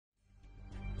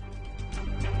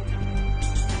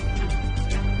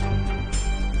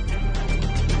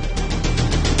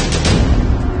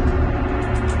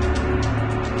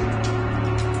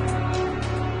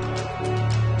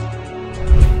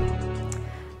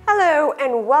Hello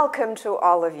and welcome to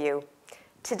all of you.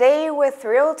 Today we're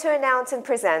thrilled to announce and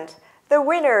present the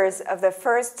winners of the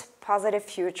first Positive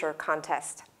Future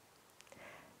contest.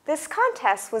 This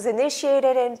contest was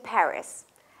initiated in Paris,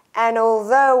 and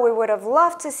although we would have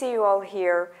loved to see you all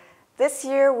here, this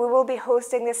year we will be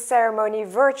hosting this ceremony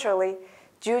virtually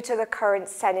due to the current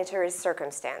sanitary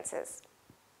circumstances.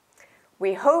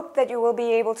 We hope that you will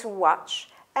be able to watch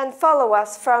and follow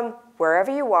us from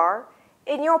wherever you are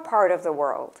in your part of the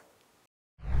world.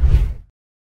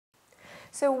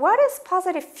 So what is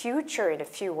Positive Future in a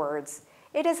few words?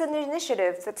 It is an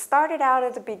initiative that started out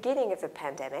at the beginning of the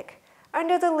pandemic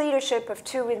under the leadership of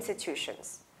two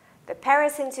institutions, the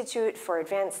Paris Institute for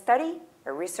Advanced Study,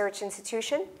 a research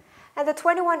institution, and the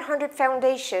 2100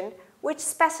 Foundation, which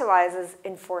specializes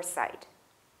in foresight.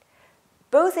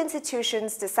 Both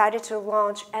institutions decided to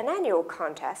launch an annual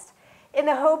contest in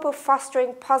the hope of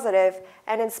fostering positive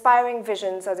and inspiring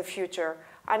visions of the future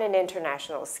on an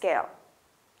international scale.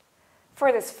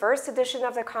 For this first edition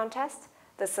of the contest,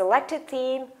 the selected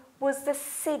theme was the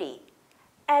city,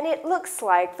 and it looks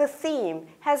like the theme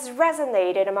has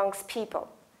resonated amongst people.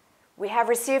 We have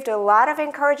received a lot of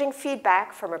encouraging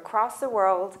feedback from across the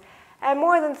world and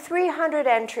more than 300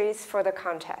 entries for the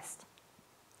contest.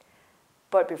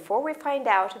 But before we find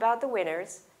out about the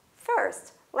winners,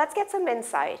 first, let's get some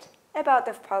insight about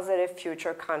the Positive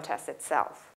Future contest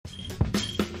itself.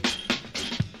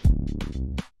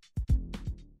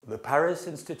 The Paris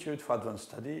Institute for Advanced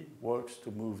Study works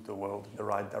to move the world in the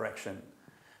right direction,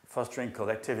 fostering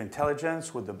collective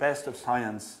intelligence with the best of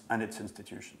science and its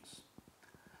institutions.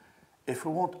 If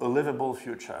we want a livable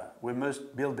future, we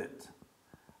must build it.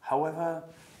 However,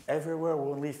 everywhere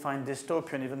we only find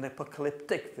dystopian, even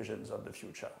apocalyptic visions of the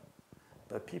future.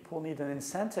 But people need an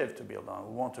incentive to build on.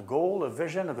 We want a goal, a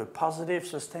vision of a positive,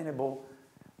 sustainable,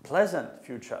 pleasant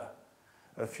future.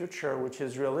 A future which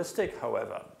is realistic,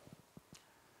 however.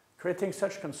 Creating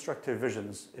such constructive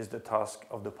visions is the task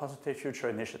of the Positive Future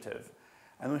Initiative,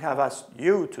 and we have asked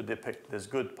you to depict this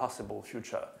good possible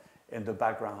future in the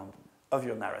background of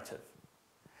your narrative.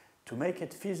 To make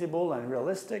it feasible and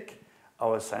realistic,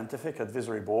 our Scientific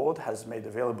Advisory Board has made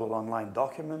available online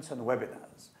documents and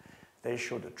webinars. They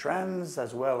show the trends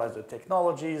as well as the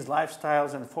technologies,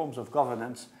 lifestyles, and forms of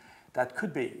governance that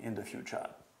could be in the future.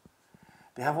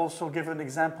 They have also given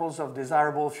examples of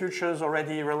desirable futures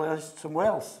already realized somewhere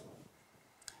else.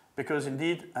 Because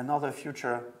indeed, another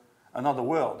future, another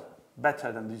world,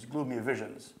 better than these gloomy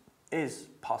visions, is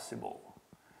possible.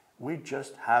 We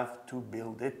just have to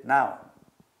build it now.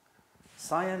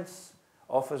 Science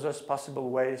offers us possible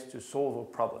ways to solve our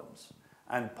problems,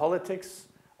 and politics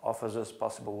offers us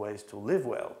possible ways to live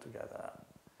well together.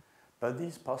 But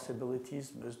these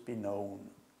possibilities must be known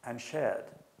and shared.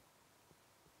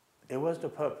 It was the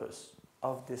purpose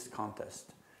of this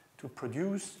contest to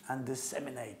produce and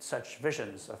disseminate such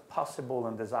visions of possible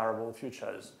and desirable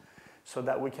futures so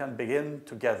that we can begin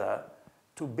together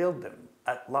to build them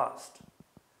at last.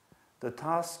 The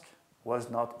task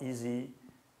was not easy,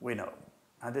 we know.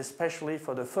 And especially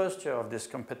for the first year of this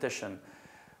competition,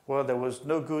 where there was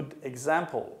no good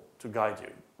example to guide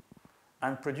you.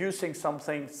 And producing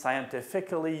something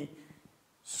scientifically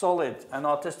solid and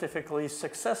artistically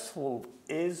successful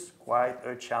is quite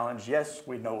a challenge. Yes,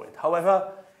 we know it.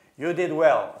 However, you did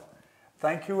well.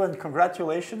 Thank you and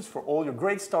congratulations for all your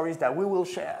great stories that we will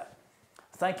share.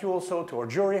 Thank you also to our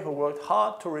jury who worked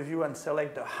hard to review and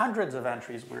select the hundreds of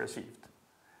entries we received.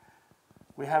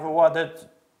 We have awarded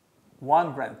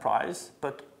one grand prize,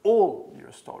 but all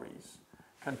your stories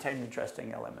contain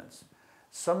interesting elements.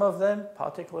 Some of them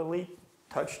particularly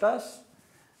touched us,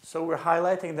 so we're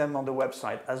highlighting them on the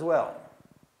website as well.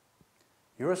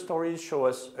 Your stories show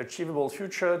us achievable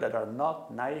futures that are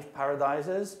not naive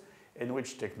paradises in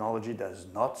which technology does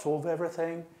not solve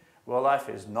everything, where life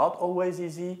is not always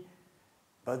easy,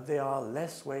 but they are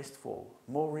less wasteful,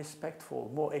 more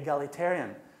respectful, more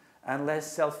egalitarian, and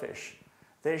less selfish.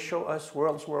 They show us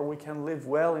worlds where we can live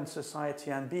well in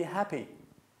society and be happy.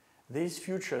 These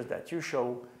futures that you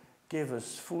show give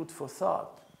us food for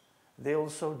thought. They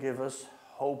also give us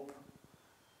hope.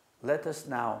 Let us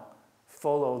now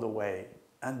follow the way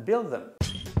and build them.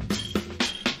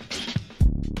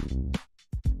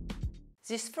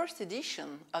 This first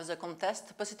edition of the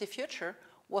contest Positive Future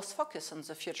was focused on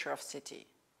the future of city.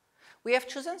 We have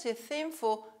chosen the theme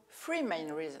for three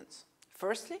main reasons.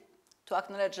 Firstly, to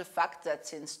acknowledge the fact that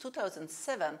since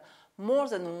 2007, more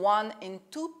than 1 in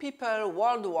 2 people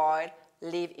worldwide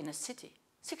live in a city,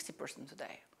 60%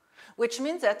 today, which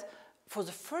means that for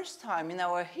the first time in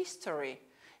our history,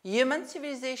 human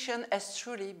civilization has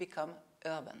truly become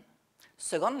urban.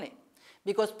 Secondly,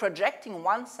 because projecting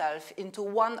oneself into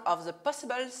one of the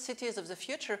possible cities of the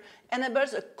future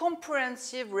enables a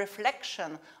comprehensive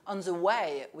reflection on the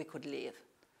way we could live.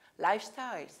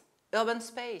 Lifestyles, urban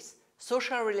space,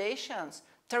 social relations,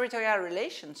 territorial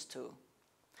relations too.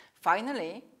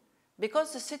 Finally,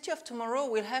 because the city of tomorrow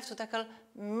will have to tackle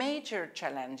major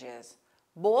challenges,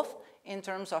 both in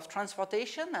terms of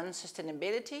transportation and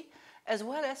sustainability, as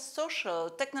well as social,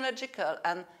 technological,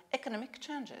 and economic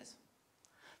changes.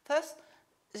 Thus,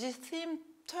 this theme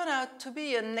turned out to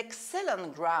be an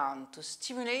excellent ground to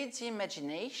stimulate the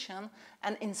imagination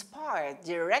and inspire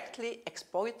directly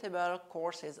exploitable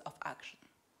courses of action.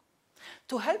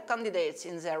 To help candidates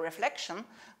in their reflection,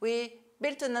 we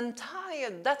built an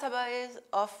entire database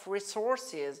of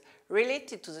resources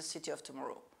related to the city of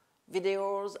tomorrow.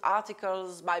 Videos,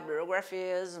 articles,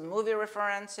 bibliographies, movie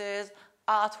references,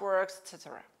 artworks,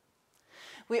 etc.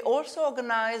 We also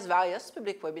organized various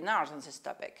public webinars on this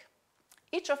topic.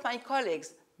 Each of my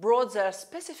colleagues brought their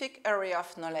specific area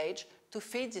of knowledge to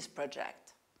feed this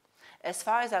project. As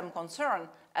far as I'm concerned,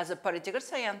 as a political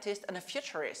scientist and a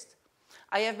futurist,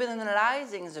 I have been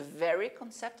analyzing the very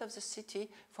concept of the city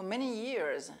for many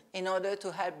years in order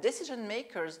to help decision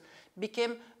makers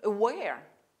become aware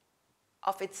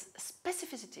of its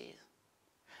specificities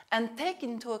and take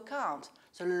into account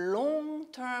the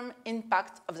long-term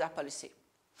impact of their policy.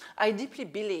 I deeply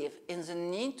believe in the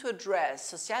need to address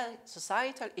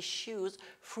societal issues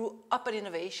through open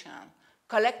innovation,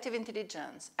 collective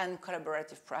intelligence, and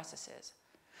collaborative processes.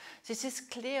 This is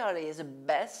clearly the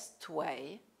best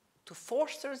way to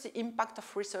foster the impact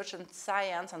of research and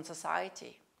science on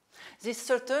society. This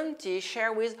certainty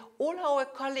shared with all our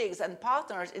colleagues and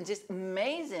partners in this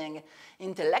amazing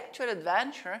intellectual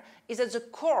adventure is at the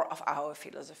core of our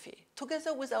philosophy,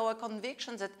 together with our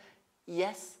conviction that,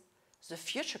 yes, the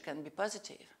future can be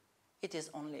positive. It is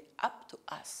only up to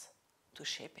us to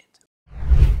shape it.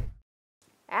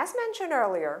 As mentioned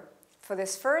earlier, for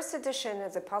this first edition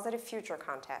of the Positive Future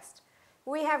Contest,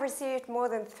 we have received more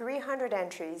than 300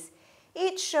 entries,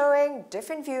 each showing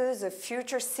different views of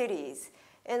future cities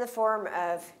in the form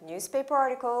of newspaper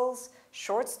articles,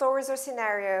 short stories or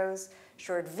scenarios,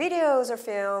 short videos or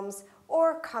films,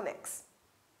 or comics.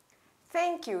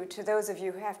 Thank you to those of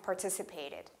you who have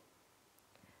participated.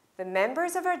 The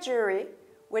members of our jury,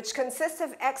 which consists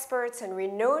of experts and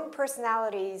renowned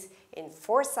personalities in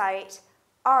foresight,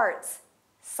 arts,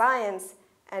 science,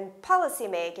 and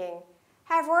policymaking,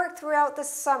 have worked throughout the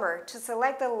summer to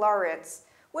select the laureates,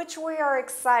 which we are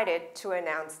excited to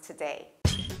announce today.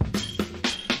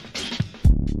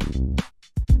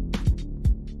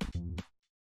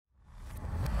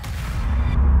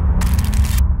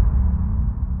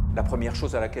 La première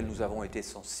chose à laquelle nous avons été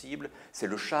sensibles, c'est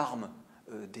le charme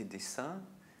des dessins,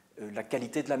 la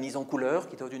qualité de la mise en couleur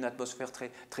qui donne une atmosphère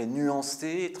très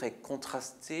nuancée, très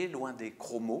contrastée, loin des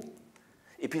chromos.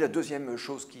 Et puis la deuxième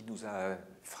chose qui nous a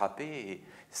frappé et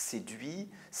séduit,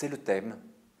 c'est le thème.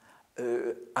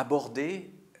 Aborder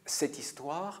cette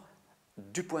histoire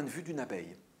du point de vue d'une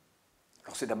abeille.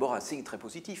 Alors c'est d'abord un signe très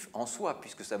positif en soi,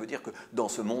 puisque ça veut dire que dans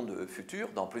ce monde futur,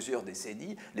 dans plusieurs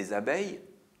décennies, les abeilles,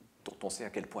 dont on sait à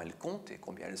quel point elles comptent et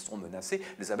combien elles sont menacées,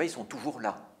 les abeilles sont toujours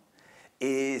là.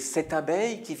 Et cette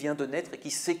abeille qui vient de naître et qui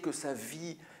sait que sa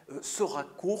vie sera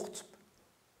courte,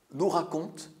 nous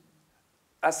raconte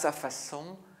à sa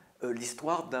façon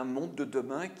l'histoire d'un monde de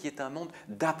demain qui est un monde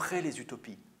d'après les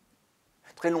utopies.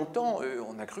 Très longtemps,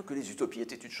 on a cru que les utopies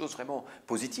étaient une chose vraiment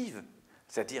positive,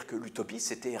 c'est-à-dire que l'utopie,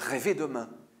 c'était rêver demain.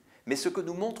 Mais ce que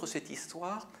nous montre cette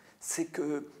histoire, c'est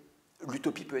que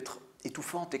l'utopie peut être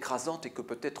étouffante, écrasante, et que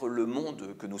peut-être le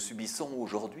monde que nous subissons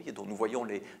aujourd'hui et dont nous voyons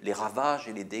les ravages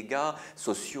et les dégâts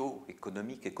sociaux,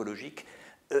 économiques, écologiques,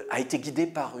 a été guidé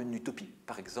par une utopie,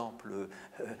 par exemple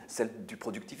celle du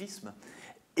productivisme,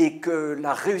 et que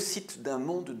la réussite d'un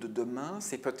monde de demain,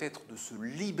 c'est peut-être de se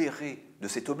libérer de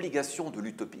cette obligation de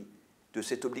l'utopie, de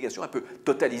cette obligation un peu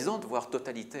totalisante, voire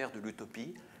totalitaire de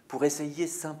l'utopie, pour essayer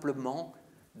simplement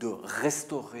de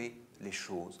restaurer les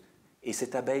choses. Et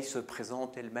cette abeille se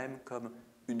présente elle-même comme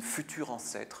une future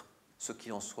ancêtre, ce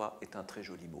qui en soi est un très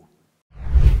joli mot.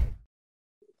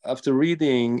 After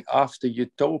reading After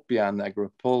Utopia and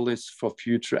Agropolis for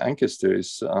Future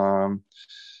Ancestors,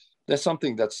 there's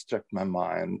something that struck my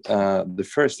mind.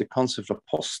 The concept of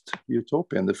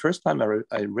post-utopian. The first time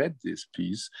I read this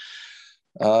piece,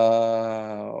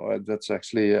 that's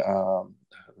actually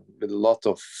with a lot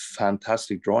of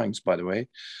fantastic drawings, by the way,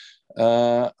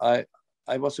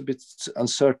 I was a bit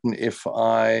uncertain if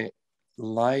I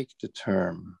liked the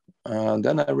term.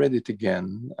 Then I read it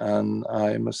again, and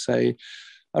I must say,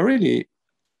 I really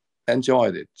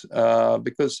enjoyed it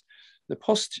because the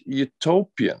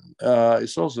post-utopian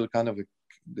is also kind of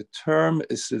the term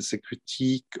is a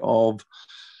critique of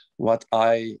what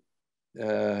I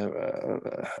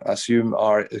assume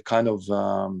are a kind of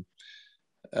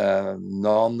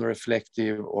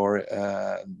non-reflective or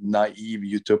naive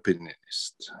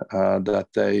utopianists, that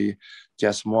they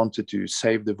just wanted to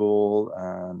save the world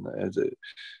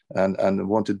and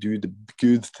want to do the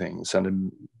good things and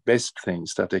the best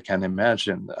things that they can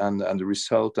imagine, and the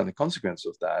result and the consequence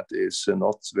of that is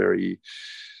not very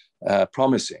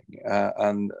promising,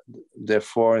 and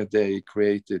therefore they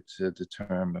created the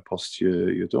term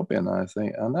post-utopian, I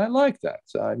think, and I like that.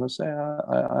 I must say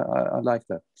I like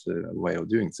that way of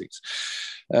doing things.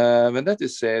 When that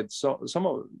is said, so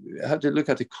you have to look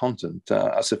at the content.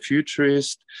 As a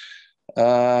futurist,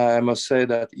 I must say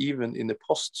that even in the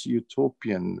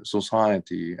post-utopian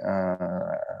society,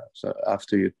 so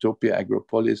after Utopia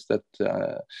Agropolis, that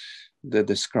they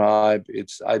describe,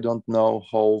 I don't know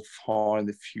how far in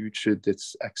the future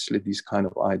that's actually these kind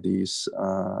of ideas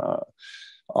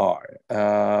are.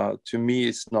 To me,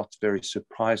 it's not very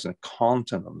surprising. The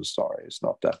content of the story is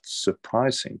not that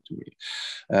surprising to me.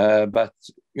 But,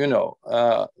 you know,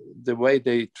 the way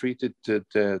they treated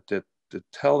the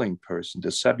telling person,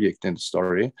 the subject in the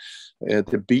story,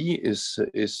 the bee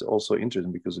is also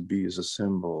interesting, because the bee is a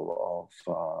symbol of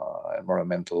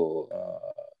environmental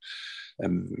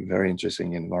very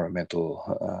interesting environmental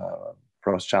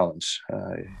challenge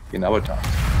in our time.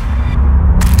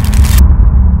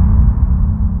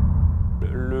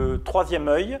 Le troisième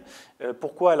œil,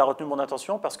 pourquoi elle a retenu mon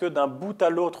attention? Parce que d'un bout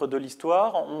à l'autre de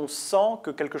l'histoire, on sent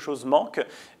que quelque chose manque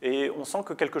et on sent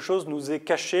que quelque chose nous est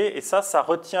caché, et ça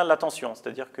retient l'attention.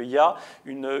 C'est-à-dire qu'il y a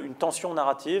une tension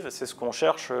narrative, c'est ce qu'on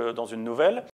cherche dans une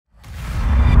nouvelle.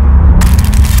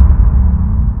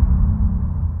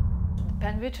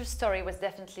 Peeters' story was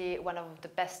definitely one of the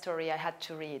best stories I had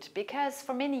to read, because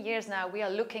for many years now we are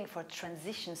looking for a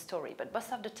transition story, but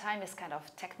most of the time it's kind of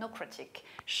technocratic,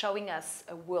 showing us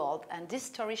a world, and this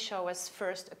story shows us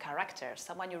first a character,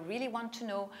 someone you really want to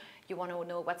know. You want to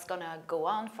know what's going to go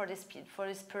on for this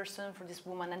person, for this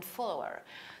woman, and follow her.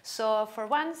 So for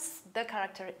once, the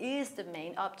character is the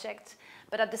main object,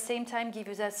 but at the same time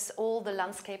gives us all the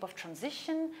landscape of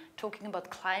transition, talking about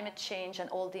climate change and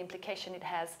all the implication it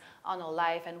has on our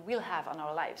life and will have on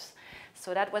our lives.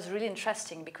 So that was really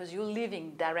interesting, because you're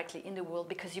living directly in the world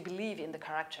because you believe in the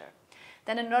character.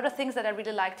 Then another thing that I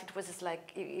really liked,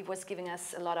 it was giving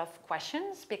us a lot of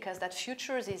questions, because that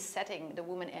futures is setting the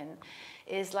woman in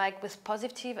is like with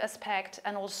positive aspect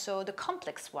and also the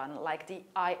complex one, like the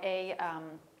IA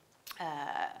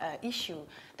issue,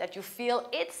 that you feel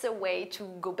it's a way to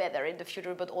go better in the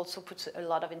future, but also puts a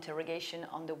lot of interrogation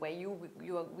on the way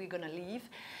we're going to live.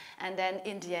 And then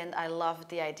in the end, I love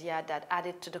the idea that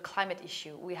added to the climate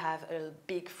issue, we have a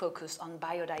big focus on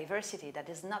biodiversity that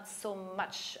is not so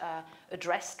much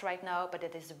addressed right now, but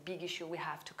it is a big issue we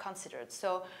have to consider.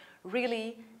 So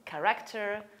really,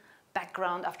 character,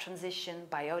 background of transition,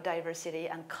 biodiversity,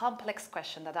 and complex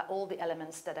question, that are all the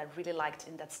elements that I really liked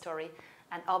in that story,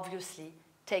 and obviously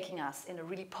taking us in a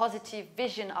really positive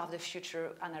vision of the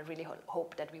future, and I really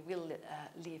hope that we will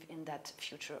live in that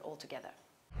future all together.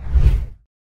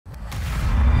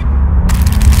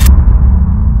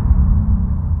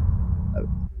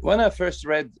 When I first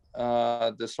read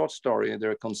the short story, The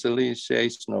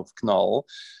Reconciliation of Knoll,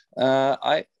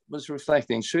 I was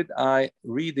reflecting, should I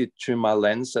read it through my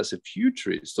lens as a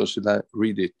futurist, or should I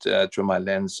read it through my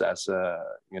lens as a,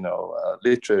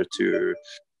 literature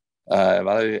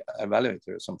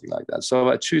evaluator or something like that? So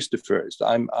I choose the first.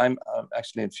 I'm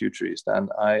actually a futurist, and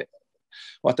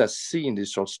what I see in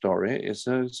this short story is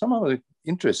somehow an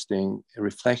interesting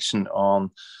reflection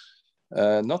on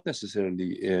not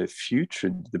necessarily a future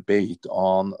debate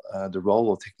on the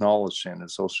role of technology and the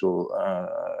social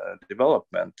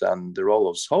development and the role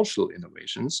of social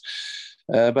innovations,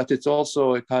 but it's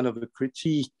also a kind of a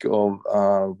critique of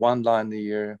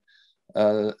one-linear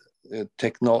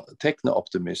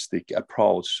techno-optimistic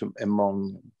approach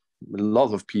among a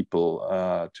lot of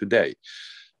people today.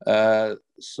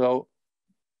 So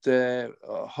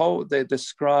how they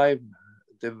describe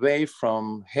the way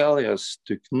from Helios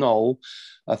to Knoll,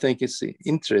 I think it's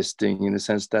interesting in the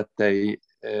sense that it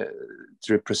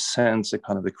represents a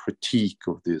kind of a critique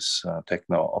of this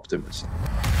techno-optimism.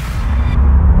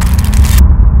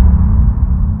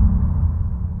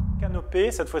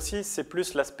 Canopée, cette fois-ci, c'est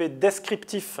plus l'aspect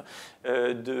descriptif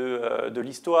de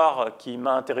l'histoire qui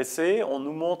m'a intéressé. On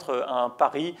nous montre un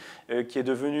Paris qui est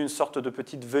devenu une sorte de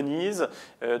petite Venise,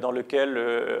 dans lequel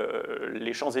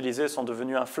les Champs-Élysées sont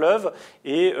devenus un fleuve,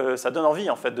 et ça donne envie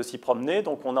en fait de s'y promener,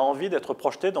 donc on a envie d'être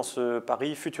projeté dans ce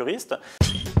Paris futuriste.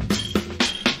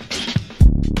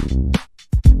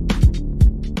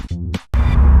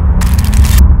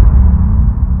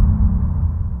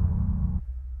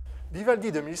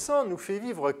 Vivaldi 2100 nous fait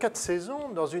vivre 4 saisons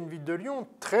dans une ville de Lyon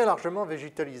très largement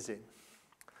végétalisée.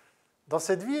 Dans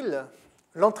cette ville,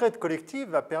 l'entraide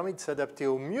collective a permis de s'adapter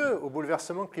au mieux aux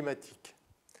bouleversements climatiques.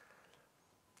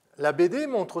 La BD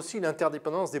montre aussi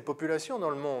l'interdépendance des populations dans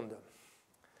le monde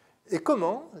et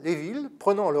comment les villes,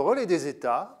 prenant le relais des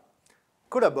États,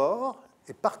 collaborent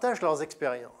et partagent leurs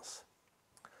expériences.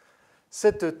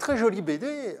 Cette très jolie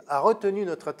BD a retenu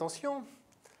notre attention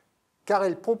car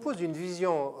elle propose une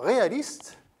vision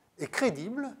réaliste et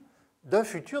crédible d'un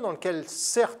futur dans lequel,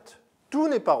 certes, tout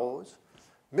n'est pas rose,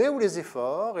 mais où les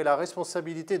efforts et la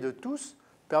responsabilité de tous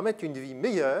permettent une vie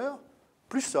meilleure,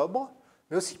 plus sobre,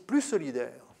 mais aussi plus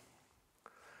solidaire.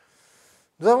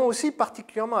 Nous avons aussi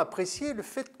particulièrement apprécié le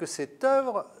fait que cette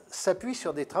œuvre s'appuie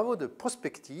sur des travaux de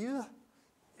prospective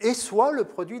et soit le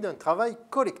produit d'un travail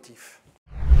collectif.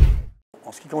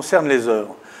 En ce qui concerne les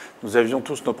œuvres, nous avions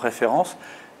tous nos préférences.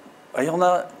 Il y en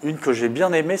a une que j'ai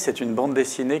bien aimée, c'est une bande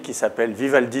dessinée qui s'appelle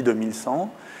Vivaldi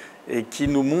 2100 et qui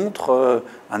nous montre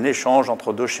un échange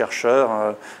entre deux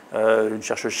chercheurs, une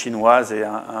chercheuse chinoise et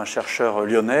un chercheur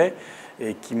lyonnais,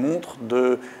 et qui montre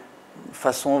de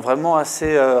façon vraiment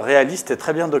assez réaliste et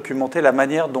très bien documentée la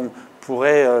manière dont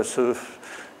pourraient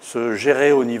se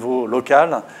gérer au niveau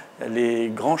local les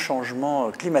grands changements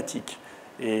climatiques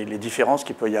et les différences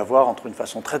qu'il peut y avoir entre une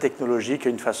façon très technologique et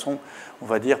une façon, on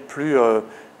va dire, plus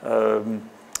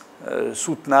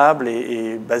soutenable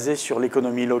et basée sur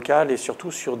l'économie locale et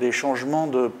surtout sur des changements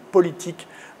de politique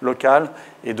locale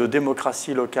et de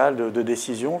démocratie locale, de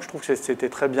décision. Je trouve que c'était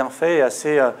très bien fait et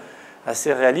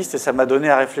assez réaliste et ça m'a donné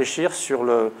à réfléchir sur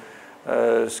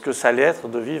ce que ça allait être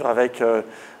de vivre avec,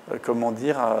 comment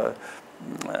dire,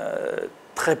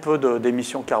 très peu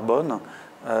d'émissions carbone,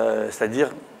 c'est-à-dire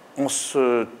en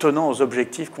se tenant aux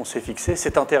objectifs qu'on s'est fixés.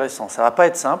 C'est intéressant, ça ne va pas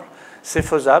être simple, c'est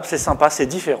faisable, c'est sympa, c'est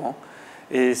différent.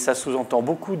 Et ça sous-entend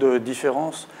beaucoup de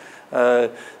différences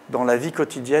dans la vie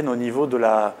quotidienne au niveau de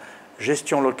la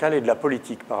gestion locale et de la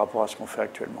politique par rapport à ce qu'on fait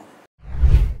actuellement.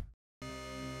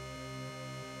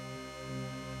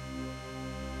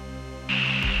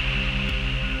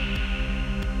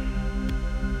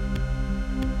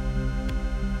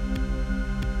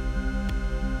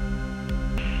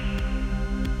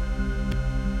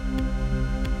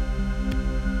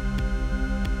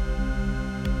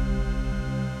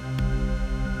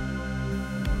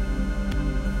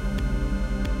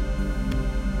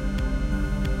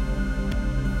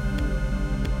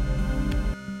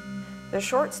 The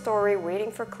short story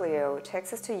Waiting for Cleo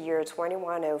takes us to year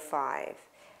 2105.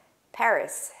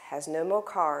 Paris has no more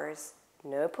cars,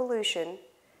 no pollution,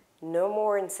 no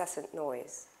more incessant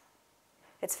noise.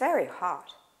 It's very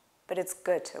hot, but it's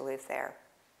good to live there.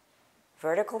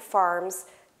 Vertical farms,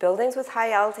 buildings with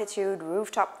high altitude,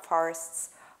 rooftop forests,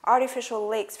 artificial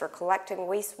lakes for collecting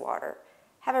wastewater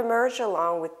have emerged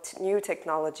along with new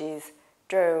technologies,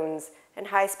 drones, and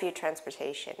high-speed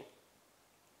transportation.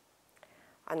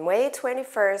 On May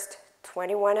 21st,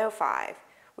 2105,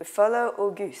 we follow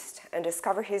Auguste and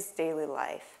discover his daily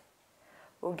life.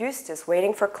 Auguste is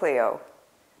waiting for Cleo,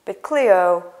 but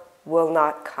Cleo will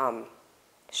not come.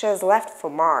 She has left for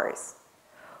Mars.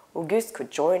 Auguste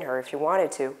could join her if he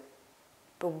wanted to,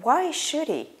 but why should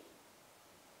he?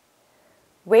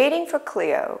 Waiting for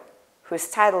Cleo, whose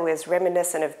title is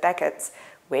reminiscent of Beckett's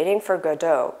Waiting for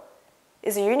Godot,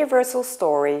 is a universal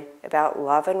story about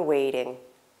love and waiting.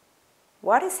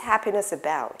 What is happiness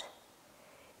about?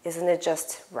 Isn't it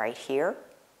just right here?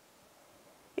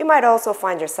 You might also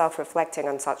find yourself reflecting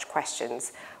on such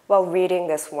questions while reading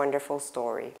this wonderful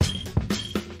story.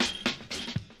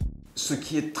 Ce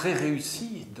qui est très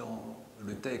réussi dans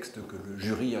le texte que le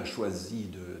jury a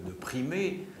choisi de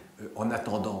primer, en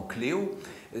attendant Cléo,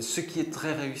 ce qui est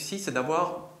très réussi, c'est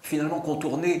d'avoir finalement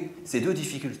contourné ces deux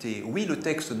difficultés. Oui, le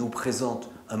texte nous présente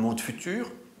un monde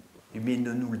futur, mais il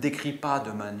ne nous le décrit pas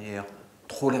de manière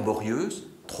trop laborieuse,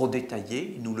 trop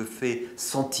détaillée, il nous le fait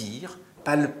sentir,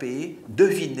 palper,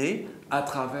 deviner à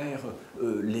travers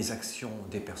les actions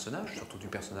des personnages, surtout du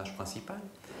personnage principal.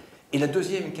 Et la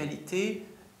deuxième qualité,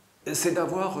 c'est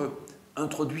d'avoir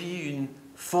introduit une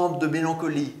forme de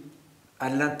mélancolie à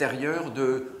l'intérieur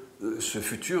de ce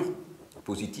futur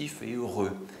positif et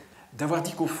heureux. D'avoir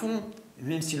dit qu'au fond,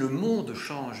 même si le monde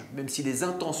change, même si les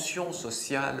intentions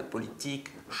sociales, politiques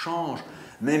changent,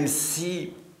 même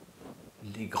si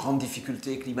les grandes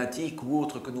difficultés climatiques ou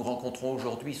autres que nous rencontrons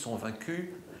aujourd'hui sont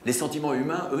vaincues, les sentiments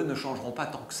humains, eux, ne changeront pas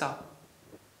tant que ça.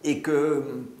 Et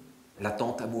que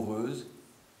l'attente amoureuse,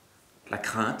 la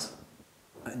crainte,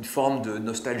 une forme de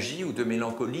nostalgie ou de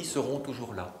mélancolie seront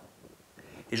toujours là.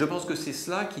 Et je pense que c'est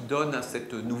cela qui donne à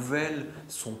cette nouvelle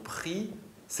son prix,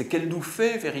 c'est qu'elle nous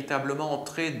fait véritablement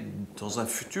entrer dans un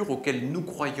futur auquel nous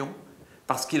croyons,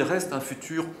 parce qu'il reste un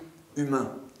futur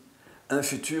humain, un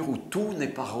futur où tout n'est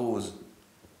pas rose,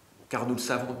 car nous le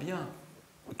savons bien,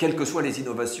 quelles que soient les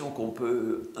innovations qu'on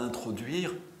peut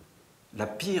introduire, la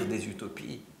pire des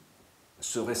utopies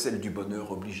serait celle du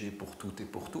bonheur obligé pour toutes et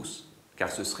pour tous,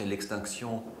 car ce serait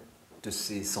l'extinction de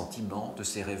ces sentiments, de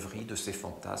ces rêveries, de ces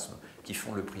fantasmes qui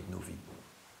font le prix de nos vies.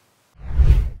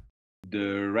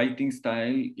 The writing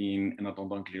style in En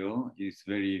attendant Cléo is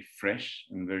very fresh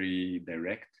and very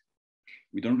direct.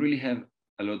 We don't really have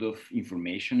a lot of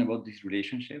information about this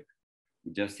relationship.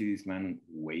 We just see this man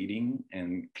waiting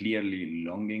and clearly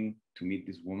longing to meet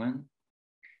this woman.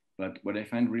 But what I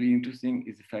find really interesting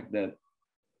is the fact that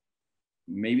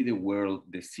maybe the world,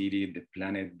 the city, the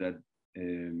planet that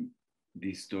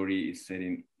this story is set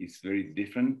in is very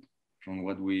different from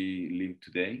what we live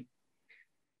today.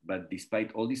 But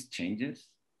despite all these changes,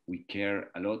 we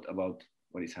care a lot about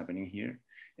what is happening here.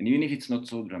 And even if it's not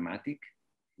so dramatic,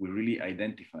 we really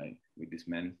identify with this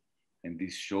man, and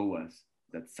this shows us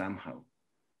that somehow,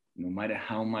 no matter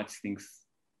how much things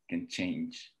can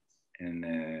change and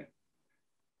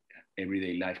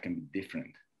everyday life can be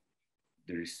different,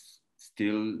 there is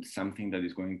still something that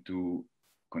is going to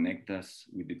connect us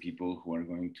with the people who are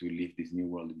going to live this new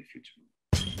world in the future.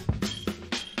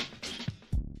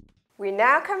 We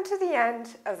now come to the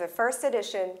end of the first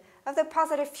edition of the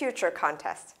Positive Future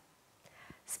contest.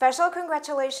 Special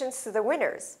congratulations to the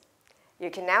winners.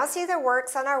 You can now see their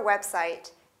works on our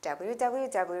website,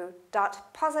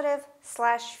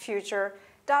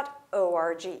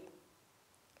 www.positive-future.org.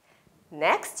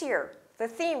 Next year, the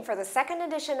theme for the second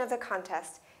edition of the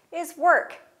contest is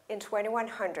Work in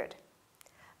 2100,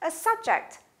 a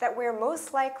subject that we're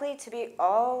most likely to be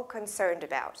all concerned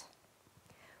about.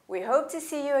 We hope to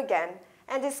see you again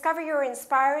and discover your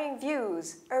inspiring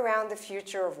views around the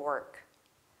future of work.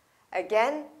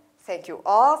 Again, thank you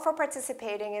all for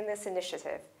participating in this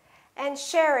initiative and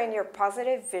sharing your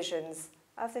positive visions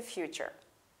of the future.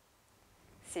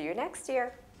 See you next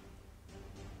year.